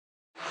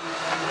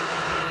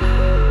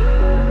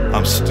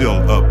I'm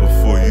still up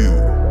before you.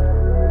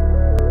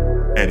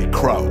 Eddy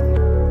Krow.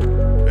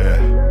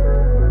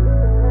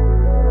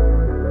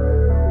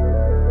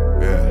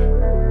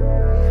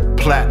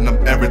 Platinum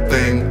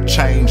everything,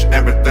 change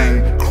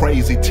everything,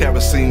 crazy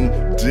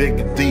terracine, dig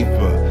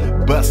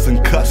deeper,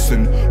 bussin',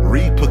 cussin',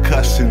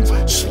 repercussions,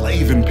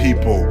 slaving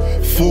people,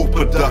 full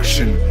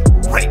production,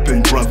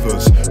 raping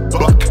brothers,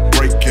 buck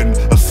breaking,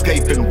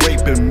 escaping,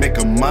 raping, make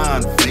a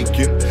mind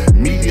vacant,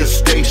 media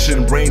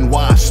station,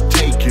 brainwash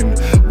taken,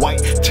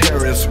 white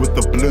terrorists with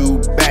the blue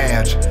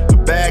badge,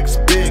 the bag's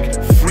big,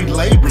 free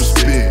labor's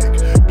big,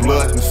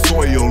 blood and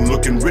soil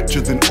looking richer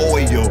than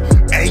oil,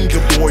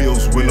 anger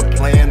boils when a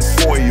plan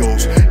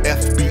foils,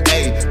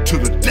 FBA to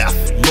the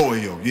death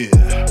loyal, yeah.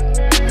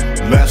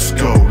 Let's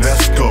go,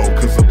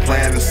 cause the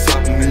plan is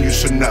something that you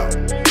should know,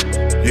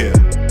 yeah.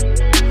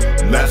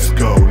 Let's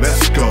go,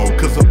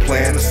 cause the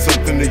plan is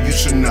something that you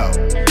should know,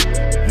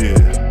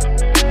 yeah.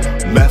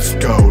 Let's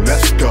go,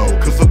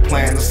 cause the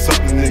plan is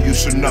something that you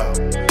should know,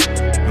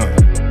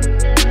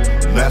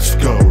 Let's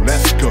go,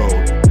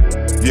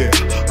 yeah,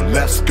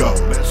 let's go.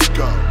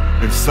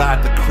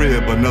 Inside the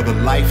crib, another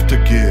life to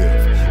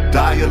give.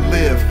 Die or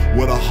live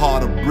with a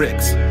heart of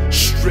bricks.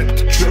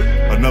 Stripped trip,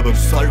 another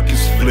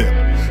circus flip.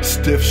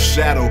 Stiff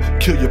shadow,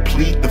 kill you,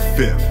 plead the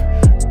fifth.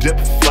 Dip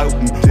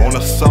floating on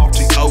a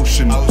salty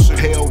ocean.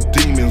 Pale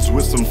demons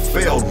with some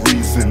failed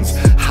reasons.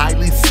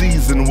 Highly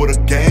seasoned with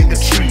a gang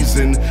of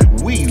treason.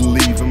 We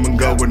leave them and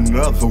go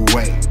another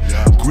way.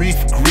 Grief,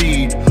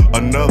 greed,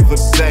 another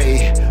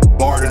day.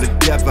 Barter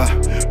together,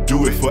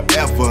 do it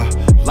forever.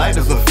 Light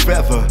as a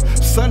feather,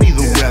 sunny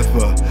the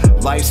weather.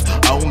 Life's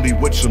only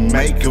what you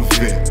make of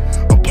it.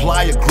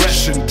 Apply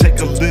aggression, take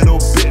a little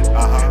bit,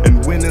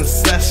 and win in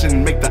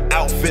session, make the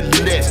outfit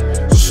lit.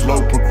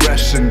 Slow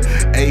progression,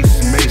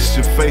 ace, mace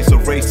your face,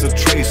 erase a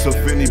trace of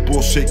any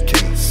bullshit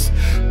case.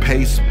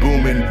 Pace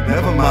booming,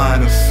 never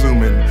mind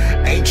assuming.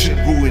 Ancient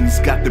ruins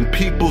got them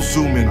people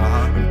zooming.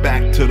 And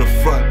back to the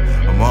front,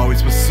 I'm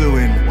always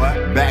pursuing.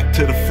 Back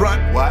to the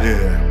front,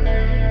 yeah.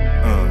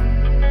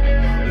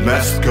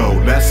 Let's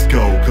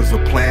go, cause the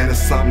plan is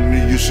something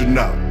that you should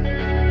know,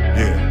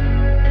 yeah.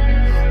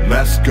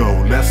 Let's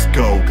go,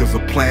 cause the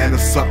plan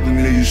is something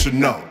that you should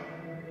know,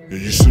 yeah,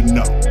 you should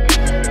know.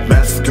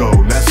 Let's go,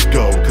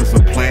 cause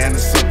the plan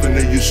is something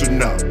that you should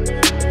know,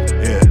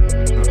 yeah.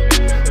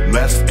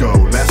 Let's go,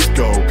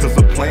 cause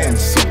the plan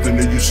is something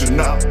that you should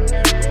know,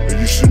 yeah,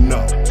 you should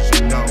know.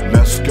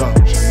 Let's go,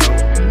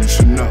 you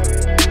should know.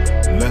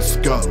 Let's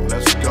go,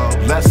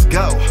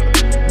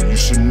 you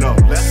should know.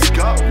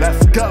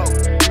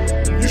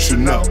 You should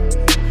know.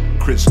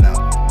 Chris now.